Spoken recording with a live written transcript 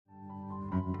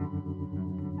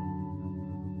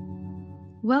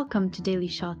Welcome to Daily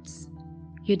Shots,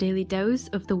 your daily dose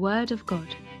of the Word of God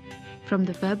from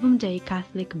the Verbum Dei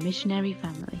Catholic Missionary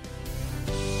Family.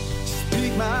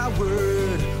 Speak my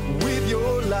word with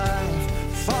your life.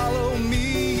 Follow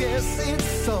me, yes,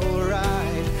 it's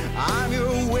alright. I'm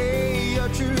your way, your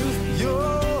truth, your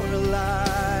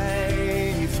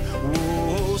life.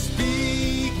 Oh,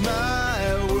 speak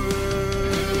my word.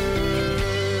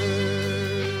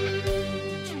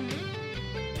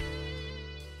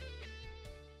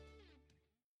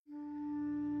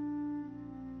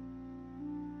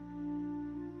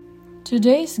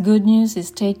 Today's good news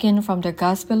is taken from the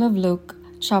Gospel of Luke,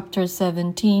 chapter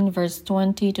 17, verse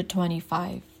 20 to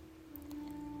 25.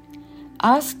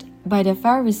 Asked by the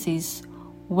Pharisees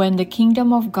when the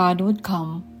kingdom of God would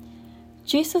come,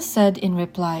 Jesus said in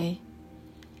reply,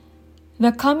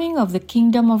 "The coming of the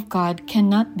kingdom of God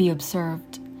cannot be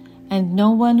observed, and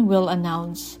no one will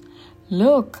announce,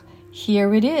 'Look,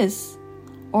 here it is,'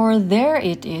 or 'There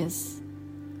it is.'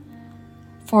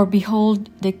 For behold,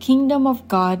 the kingdom of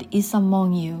God is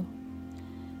among you."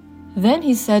 Then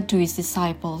he said to his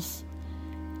disciples,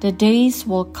 "The days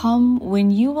will come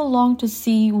when you will long to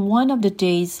see one of the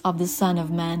days of the Son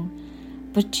of Man,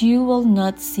 but you will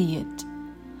not see it.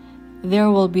 There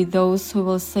will be those who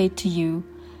will say to you,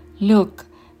 'Look,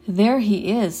 there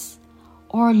he is,'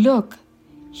 or 'Look,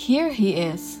 here he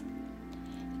is.'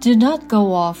 Do not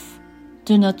go off,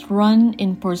 do not run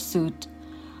in pursuit.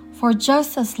 For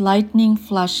just as lightning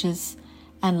flashes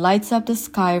and lights up the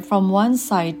sky from one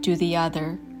side to the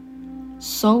other,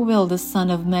 so will the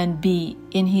Son of Man be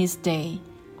in his day.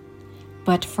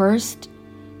 But first,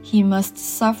 he must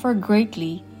suffer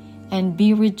greatly and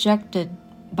be rejected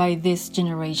by this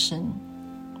generation."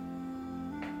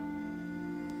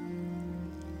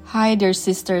 Hi, dear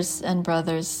sisters and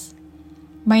brothers.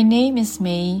 My name is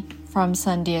May from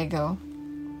San Diego.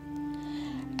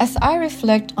 As I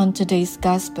reflect on today's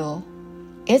Gospel,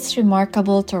 it's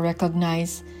remarkable to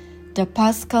recognize the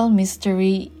Paschal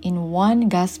mystery in one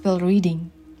Gospel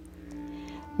reading.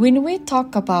 When we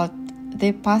talk about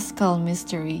the Paschal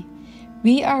mystery,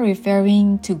 we are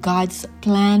referring to God's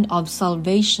plan of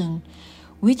salvation,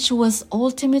 which was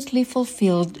ultimately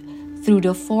fulfilled through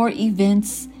the four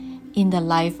events in the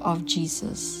life of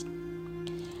Jesus.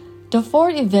 The four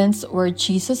events were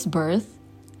Jesus' birth,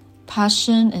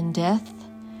 passion and death,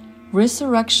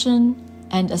 resurrection,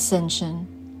 and ascension.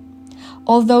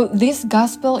 Although this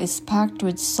gospel is packed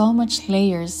with so much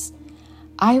layers,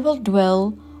 I will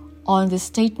dwell on the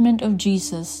statement of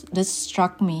Jesus that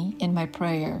struck me in my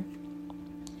prayer.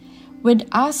 When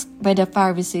asked by the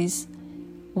Pharisees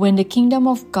when the kingdom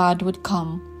of God would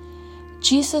come,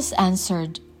 Jesus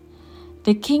answered,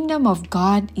 "The kingdom of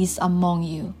God is among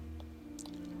you."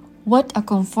 What a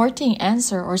comforting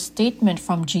answer or statement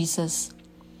from Jesus.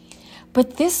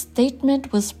 But this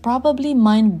statement was probably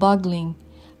mind-boggling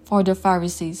for the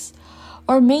Pharisees,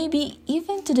 or maybe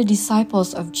even to the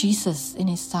disciples of Jesus in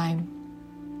his time.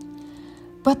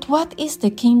 But what is the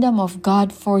kingdom of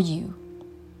God for you?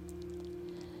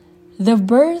 The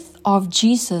birth of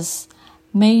Jesus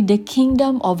made the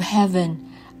kingdom of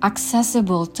heaven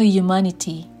accessible to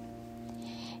humanity.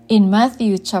 In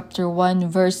Matthew chapter 1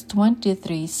 verse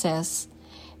 23 says,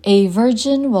 "A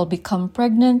virgin will become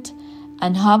pregnant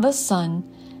and have a son,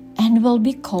 and will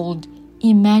be called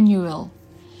Emmanuel,"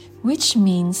 which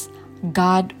means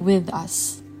God with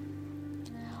us.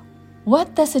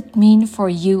 What does it mean for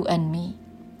you and me?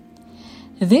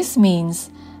 This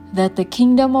means that the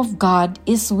kingdom of God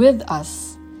is with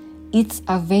us. It's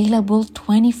available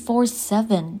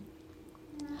 24/7.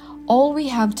 All we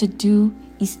have to do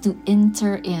is to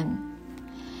enter in.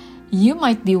 You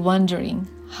might be wondering,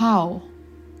 how?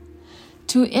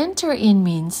 To enter in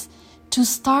means to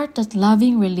start that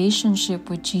loving relationship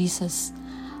with Jesus,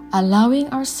 allowing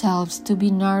ourselves to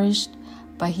be nourished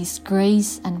by His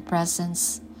grace and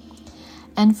presence.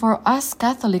 And for us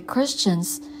Catholic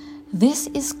Christians, this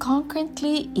is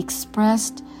concretely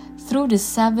expressed through the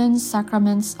 7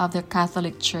 sacraments of the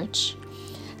Catholic Church,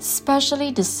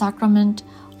 especially the sacrament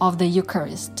of the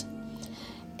Eucharist.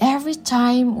 Every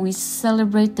time we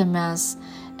celebrate the Mass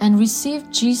and receive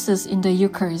Jesus in the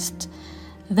Eucharist,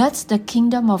 that's the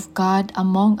kingdom of God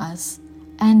among us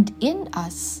and in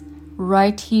us,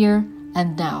 right here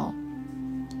and now.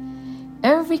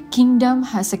 Every kingdom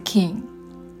has a king,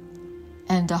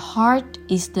 and the heart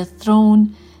is the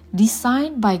throne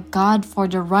designed by God for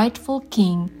the rightful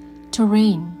king to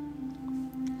reign.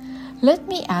 Let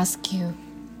me ask you,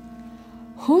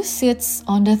 who sits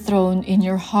on the throne in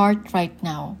your heart right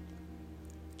now?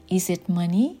 Is it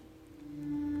money?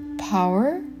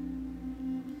 Power?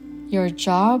 your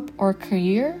job or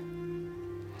career,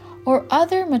 or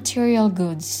other material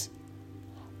goods,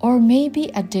 or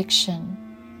maybe addiction.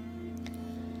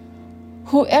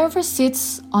 Whoever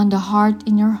sits on the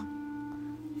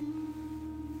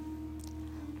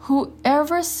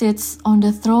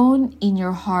throne in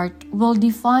your heart will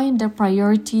define the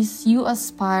priorities you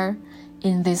aspire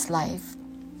in this life.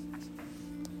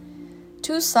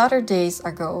 2 Saturdays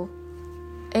ago,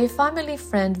 a family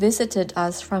friend visited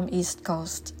us from East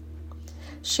Coast.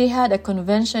 She had a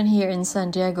convention here in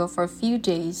San Diego for a few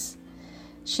days.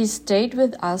 She stayed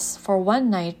with us for one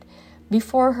night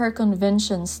before her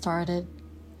convention started.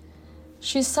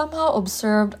 She somehow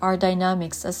observed our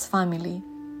dynamics as family.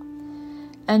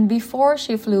 And before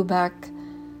she flew back,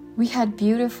 we had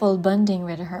beautiful bonding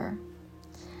with her.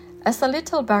 As a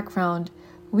little background,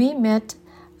 we met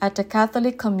at a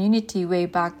Catholic community way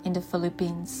back in the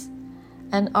Philippines,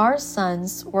 and our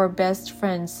sons were best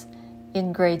friends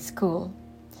in grade school.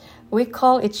 We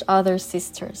call each other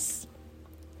sisters.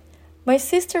 My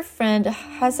sister friend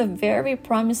has a very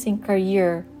promising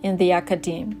career in the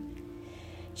academe.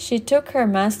 She took her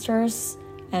master's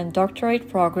and doctorate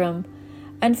program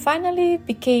and finally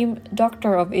became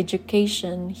Doctor of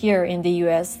Education here in the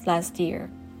US last year.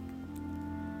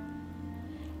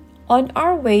 On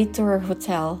our way to her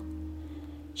hotel,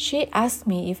 she asked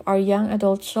me if our young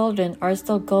adult children are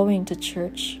still going to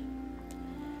church.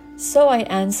 So I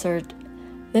answered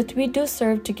that we do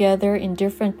serve together in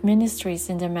different ministries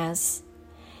in the Mass.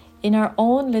 In our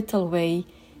own little way,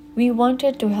 we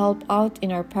wanted to help out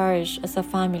in our parish as a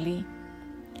family.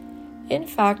 In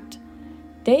fact,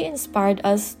 they inspired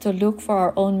us to look for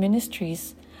our own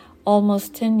ministries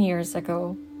almost 10 years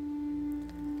ago.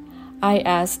 I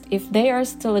asked if they are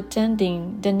still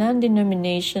attending the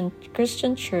non-denomination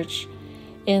Christian church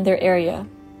in their area.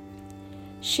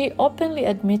 She openly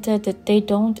admitted that they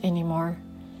don't anymore,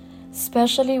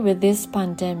 especially with this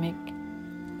pandemic.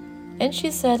 And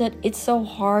she said that it's so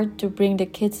hard to bring the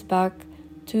kids back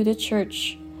to the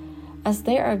church as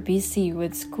they are busy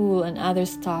with school and other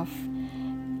stuff,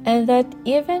 and that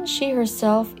even she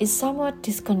herself is somewhat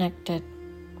disconnected.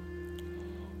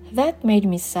 That made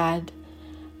me sad,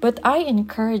 but I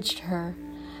encouraged her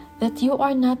that you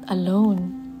are not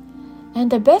alone.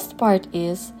 And the best part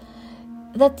is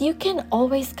that you can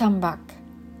always come back.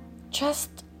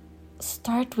 Just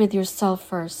start with yourself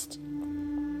first.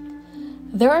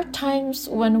 There are times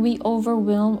when we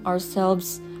overwhelm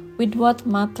ourselves with what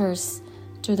matters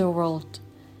to the world,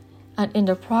 and in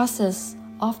the process,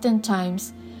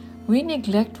 oftentimes, we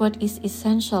neglect what is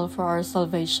essential for our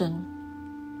salvation.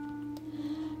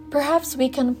 Perhaps we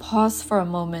can pause for a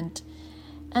moment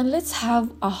and let's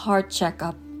have a heart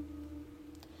checkup.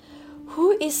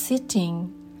 Who is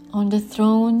sitting on the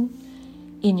throne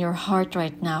in your heart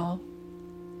right now?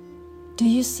 Do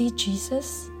you see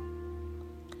Jesus?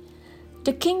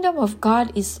 The kingdom of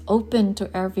God is open to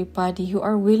everybody who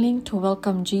are willing to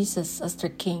welcome Jesus as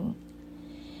their King.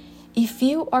 If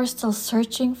you are still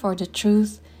searching for the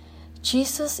truth,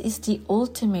 Jesus is the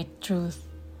ultimate truth.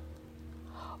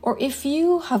 Or if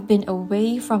you have been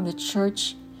away from the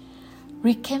church,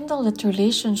 rekindle that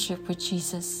relationship with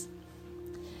Jesus.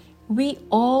 We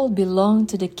all belong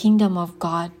to the kingdom of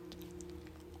God,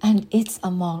 and it's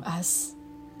among us.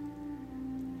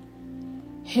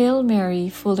 Hail Mary,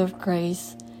 full of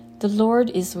grace, the Lord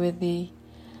is with thee.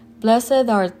 Blessed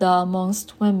art thou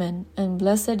amongst women, and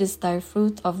blessed is thy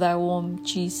fruit of thy womb,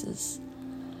 Jesus.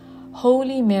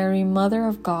 Holy Mary, Mother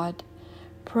of God,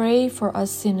 pray for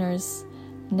us sinners,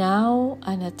 now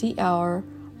and at the hour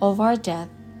of our death.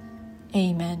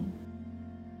 Amen.